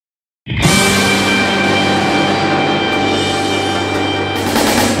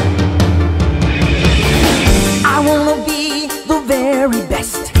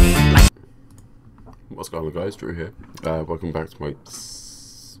going on, guys? Drew here. Welcome back to my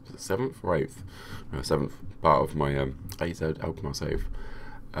seventh part of my AZ Alkmaar save.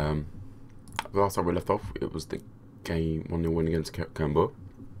 The last time we left off, it was the game 1-0 win against Campbell.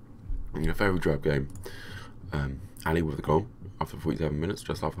 A very drab game. Ali with the goal after 47 minutes,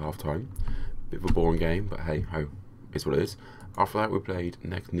 just after half time. Bit of a boring game, but hey ho, it's what it is. After that, we played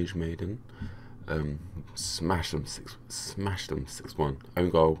next Nijmegen. Smashed them 6-1. Own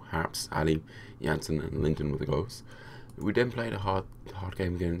goal, Haps, Ali, Jansen and Linden with the goals. We then played a hard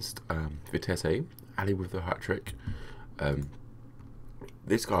game against Vitesse. Ali with the hat-trick.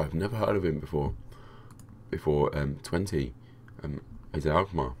 This guy, I've never heard of him before 20. He's at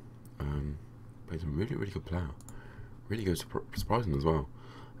Alkmaar. But he's a really good player. Really good, surprising as well.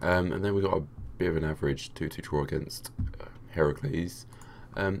 And then we got a bit of an average 2-2 draw against Heracles.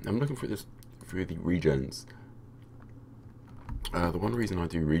 I'm looking for this through the regens. The one reason I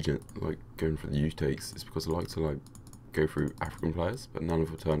do going for the youth takes is because I like to go through African players, but none of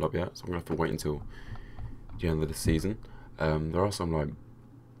them have turned up yet, so I'm gonna have to wait until the end of the season. There are some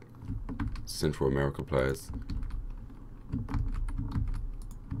Central America players.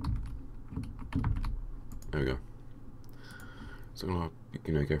 There we go. So I'm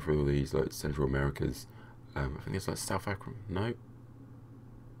gonna go through all these Central Americas. I think it's South Africa. No.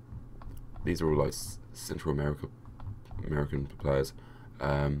 These are all Central American players.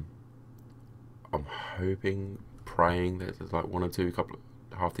 I'm hoping, praying that there's one or two couple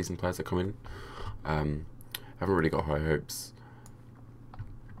of half decent players that come in. Haven't really got high hopes.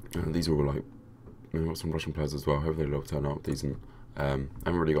 These are all we've got some Russian players as well. Hopefully they'll turn out decent. Haven't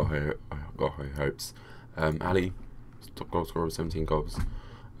really got high hopes. Ali, top goal scorer with 17 goals.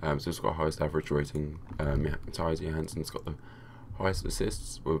 So it's got highest average rating. Matthijs Jansen's got the highest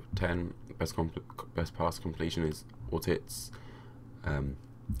assists with 10. Best pass completion is Ortiz.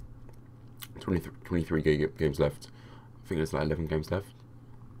 23 games left. I think there's 11 games left.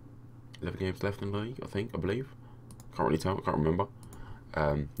 11 games left in the league, I believe. Can't really tell, can't remember.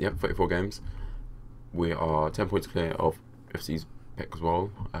 Yep, 34 games. We are 10 points clear of FC's pick as well.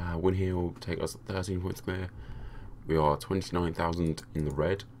 Win here will take us 13 points clear. We are 29,000 in the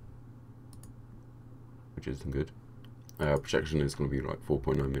red, which isn't good. Projection is going to be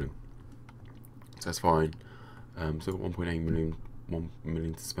 4.9 million. So that's fine. So got 1.8 million, 1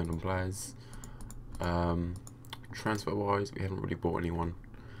 million to spend on players. Transfer wise, we haven't really bought anyone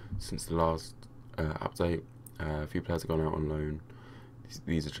since the last update. A few players have gone out on loan.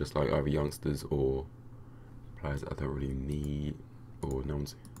 These are just either youngsters or players that I don't really need, or no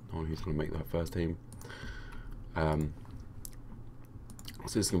one who's going to make that first team. So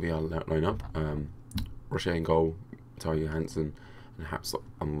this is going to be our lineup. Rocher in goal, Talia Hansen, and Haps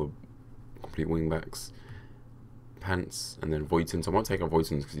on the complete wing backs. Pants, and then Voigtens. I might take out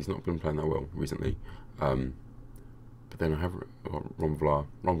Voigtens because he's not been playing that well recently. But then I have Ron Vlaar.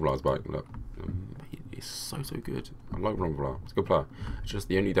 Ron Vlaar's back. Look, he's so good. I like Ron Vlaar. He's a good player. It's just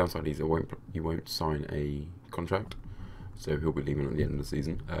the only downside is he won't sign a contract, so he'll be leaving at the end of the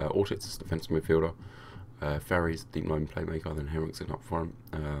season. Ortiz is defensive midfielder. Ferry's deep line playmaker. Then Henriksen up front.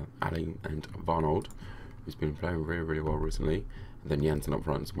 Ali and Varnold, who's been playing really well recently. And then Jansen up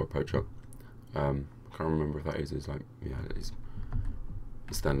front is my poacher. I can't remember if that is it's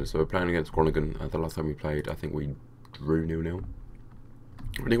standard. So we're playing against Groningen. The last time we played, I think we drew 0-0.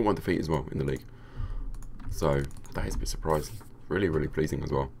 We didn't want defeat as well in the league. So that is a bit surprising. Really pleasing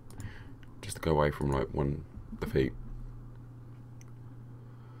as well. Just to go away from one defeat.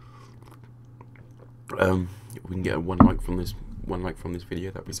 If we can get one like from this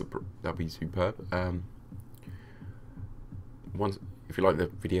video, that'd be superb. If you like the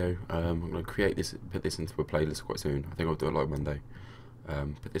video, I'm going to put this into a playlist quite soon. I think I'll do it Monday.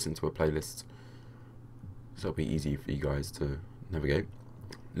 Put this into a playlist, so it'll be easy for you guys to navigate.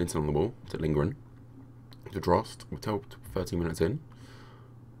 Linton on the ball to Lindgren, to Drost, we're told 13 minutes in.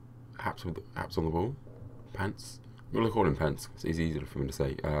 Haps on the ball. Pants. I'm going to call him Pants, because it's easier for me to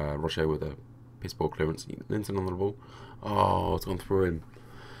say. Rocher with a piss ball clearance. Linton on the ball. Oh, it's gone through him.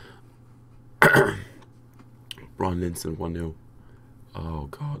 Brian Linton 1-0. Oh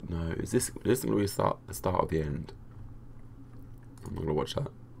god, no. Is this going to be the start of the end? I'm not going to watch that.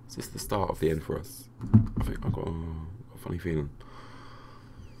 Is this the start of the end for us? I think I've got a funny feeling.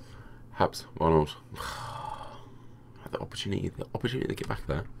 Haps, Arnold. The opportunity to get back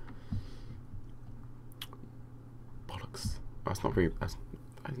there. Bollocks. That's not good.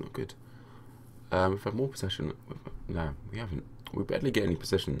 We've had more possession. No, we haven't. We barely get any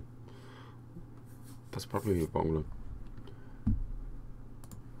possession. That's probably what I'm going to...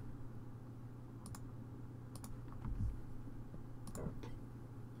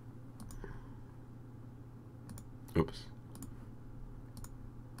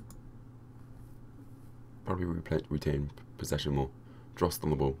 probably retain possession more. Drost on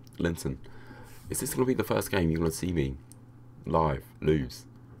the ball. Linton. Is this going to be the first game you're going to see me live lose?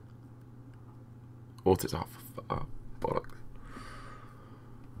 Autos off. Bollocks.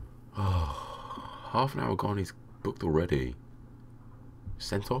 Oh, half an hour gone, he's booked already.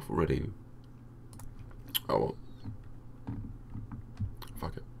 Sent off already. Oh well.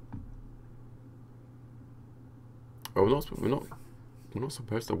 Fuck it. Well, we're not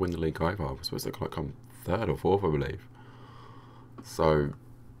supposed to win the league either. We're supposed to come third or fourth, I believe. So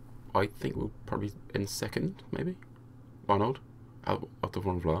I think we'll probably end second, maybe. Arnold, out of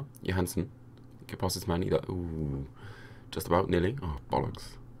one Vlaar. Johansson, get past his man. Ooh, just about nearly. Oh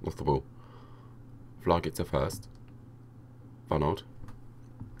bollocks! Lost the ball. Vlaar gets it first. Arnold.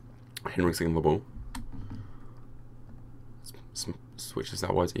 Henriksen on the ball. Switches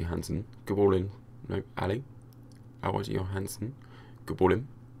out wide to Johansson. Good ball in. No, Ali. Out wide to Johansson. Good ball in.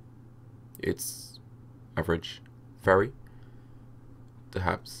 It's average. Very.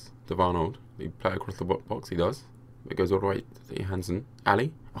 Perhaps to Arnold. He play across the box. He does. It goes all the way to Johansson.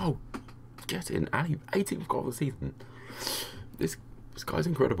 Ali. Oh, get in. Ali. 18th goal of the season. This guy's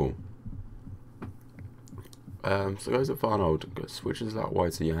incredible. So goes to Arnold. Switches out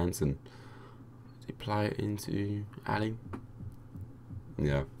wide to Johansson. Does he play it into Ali?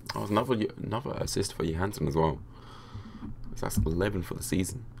 Yeah. Oh, another assist for Johansson as well. So that's 11 for the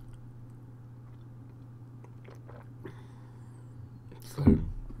season. So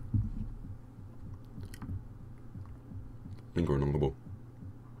lingering on the ball.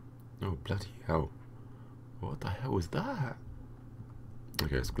 Oh bloody hell! What the hell was that?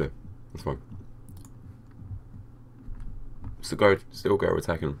 Okay, it's clear. That's fine. Still go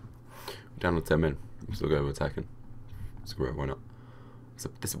attacking him. We're down to 10 men. Still go attacking. Screw it, why not? It's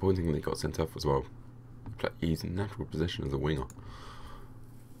disappointing that he got sent off as well. He's in natural position as a winger.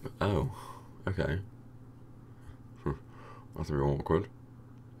 Oh, okay. That's a real awkward.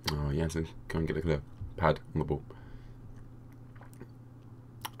 Oh, Jansen can't get a clear pad on the ball.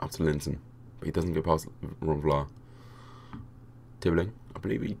 Up to Linton, but he doesn't get past Ron Vlaar. Tibbling, I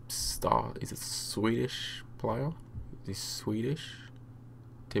believe he's a Swedish player. Is he Swedish?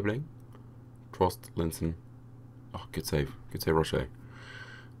 Tibbling. Trost, Linton. Oh, good save. Good save, Rocher.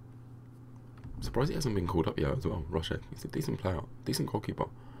 Surprised he hasn't been called up yet as well. Rocher. He's a decent player. Decent goalkeeper.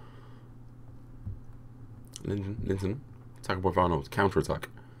 Linton. Tackle by Arnold. Counter attack.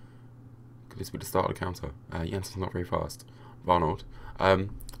 Could this be the start of the counter? Jansen's not very fast. Arnold. The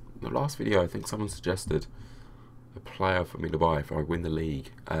last video, I think someone suggested a player for me to buy if I win the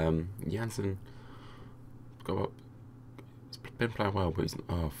league. Jansen got up. He's been playing well, but he's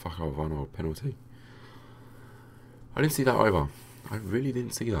fuck off, Arnold penalty. I didn't see that either. I really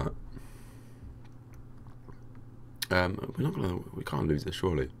didn't see that. We can't lose this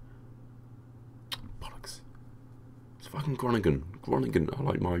surely. Bollocks. It's fucking Groningen.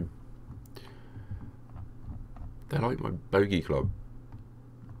 They're like my bogey club.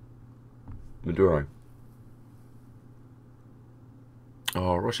 Maduro.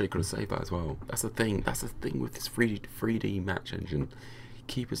 Oh, Rocher could have saved that as well. That's the thing. That's the thing with this 3D match engine.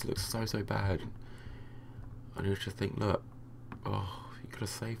 Keepers look so bad. And you just think, look, oh, you could have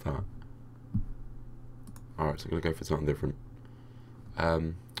saved that. Alright, so I'm going to go for something different.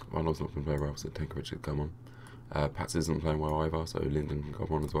 Arnold's not going to play well, so Tankovic should come on. Pats isn't playing well either, so Linden can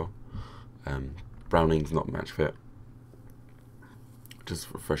come on as well. Browning's not match fit.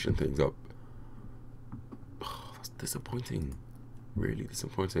 Just refreshing things up. Oh, that's disappointing. Really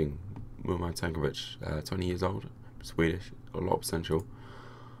disappointing. Milman Tankovic, 20 years old, Swedish, got a lot of potential.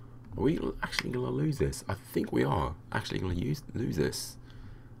 Are we actually going to lose this? I think we are actually going to lose this.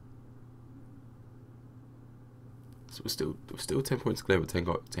 So we're still 10 points clear with 10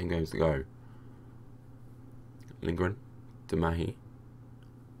 games to go. Lindgren to Mahi.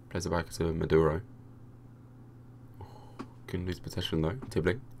 Plays it back to Maduro. Oh, couldn't lose possession though.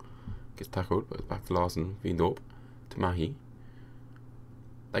 Tibbling gets tackled, but it's back to Larsen. Veendorp to Mahi.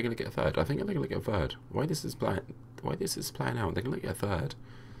 They're gonna get a third. I think they're gonna get a third. Why this is playing out? They're gonna get a third.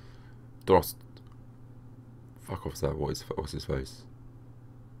 Drost. Fuck off, sir. What's his face?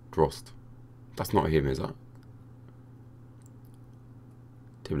 Drost. That's not him, is that?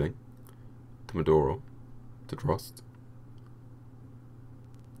 Tibbling to Maduro to Drost.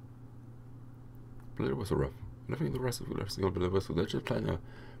 Blue whistle ref. I don't think the rest of the refs are going to blue whistle. They're just playing a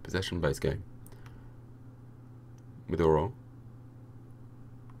possession-based game. Maduro.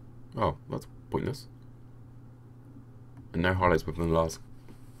 Oh, that's pointless. And no highlights within the last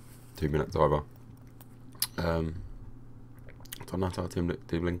 2 minutes either. Tonata,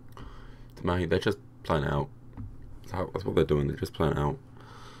 Tibbling to Mahi. They're just playing it out. That's what they're doing. They're just playing it out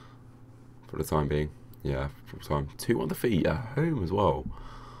for the time being. Yeah, full time. 2 on the feet at home as well.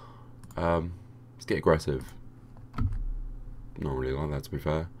 Let's get aggressive. Not really like that, to be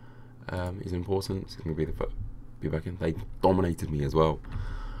fair. He's important. He's going to be back in. They dominated me as well.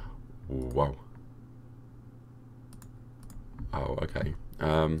 Wow. Oh, okay.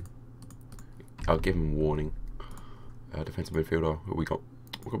 I'll give him a warning. Defensive midfielder. We got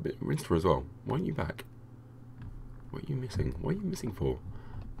a bit of Rinster as well. Why aren't you back? What are you missing? What are you missing for?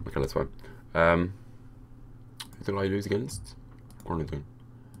 Okay, that's fine. Who did I lose against? Groningen.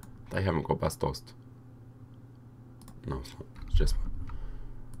 They haven't got Bastos. No, it's not. It's just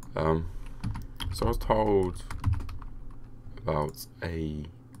fine. So I was told about a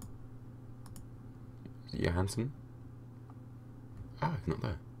Johansson. Ah, he's not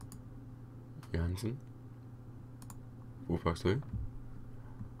there. Johansson. Wolfsburg 2.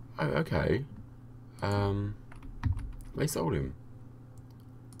 Oh, okay. They sold him.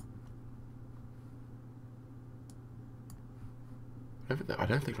 I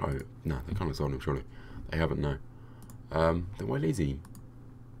don't think no, they can't have sold him, surely. They haven't, no. Then where is he?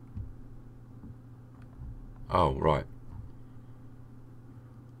 Oh, right.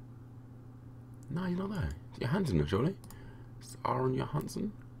 No, he's not there. Johansson, surely? It's Aaron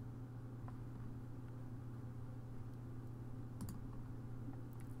Johansson?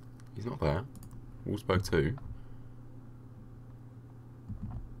 He's not there. Wolfsburg 2.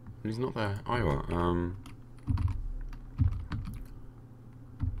 And he's not there either.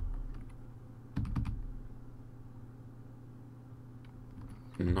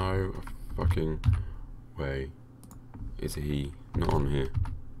 No fucking way is he not on here.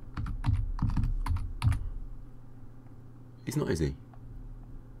 He's not, is he?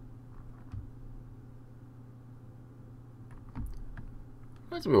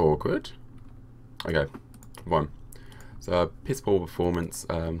 That's a bit awkward. Okay, 1. So, piss poor performance.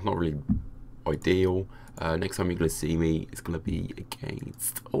 Not really ideal. Next time you're going to see me, it's going to be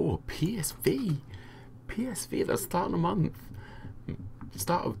against... Oh, PSV. PSV at the start of the month.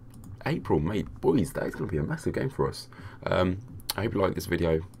 Start of April, mate. Boys, that is going to be a massive game for us. I hope you like this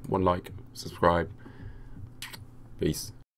video. 1 like, subscribe. Peace.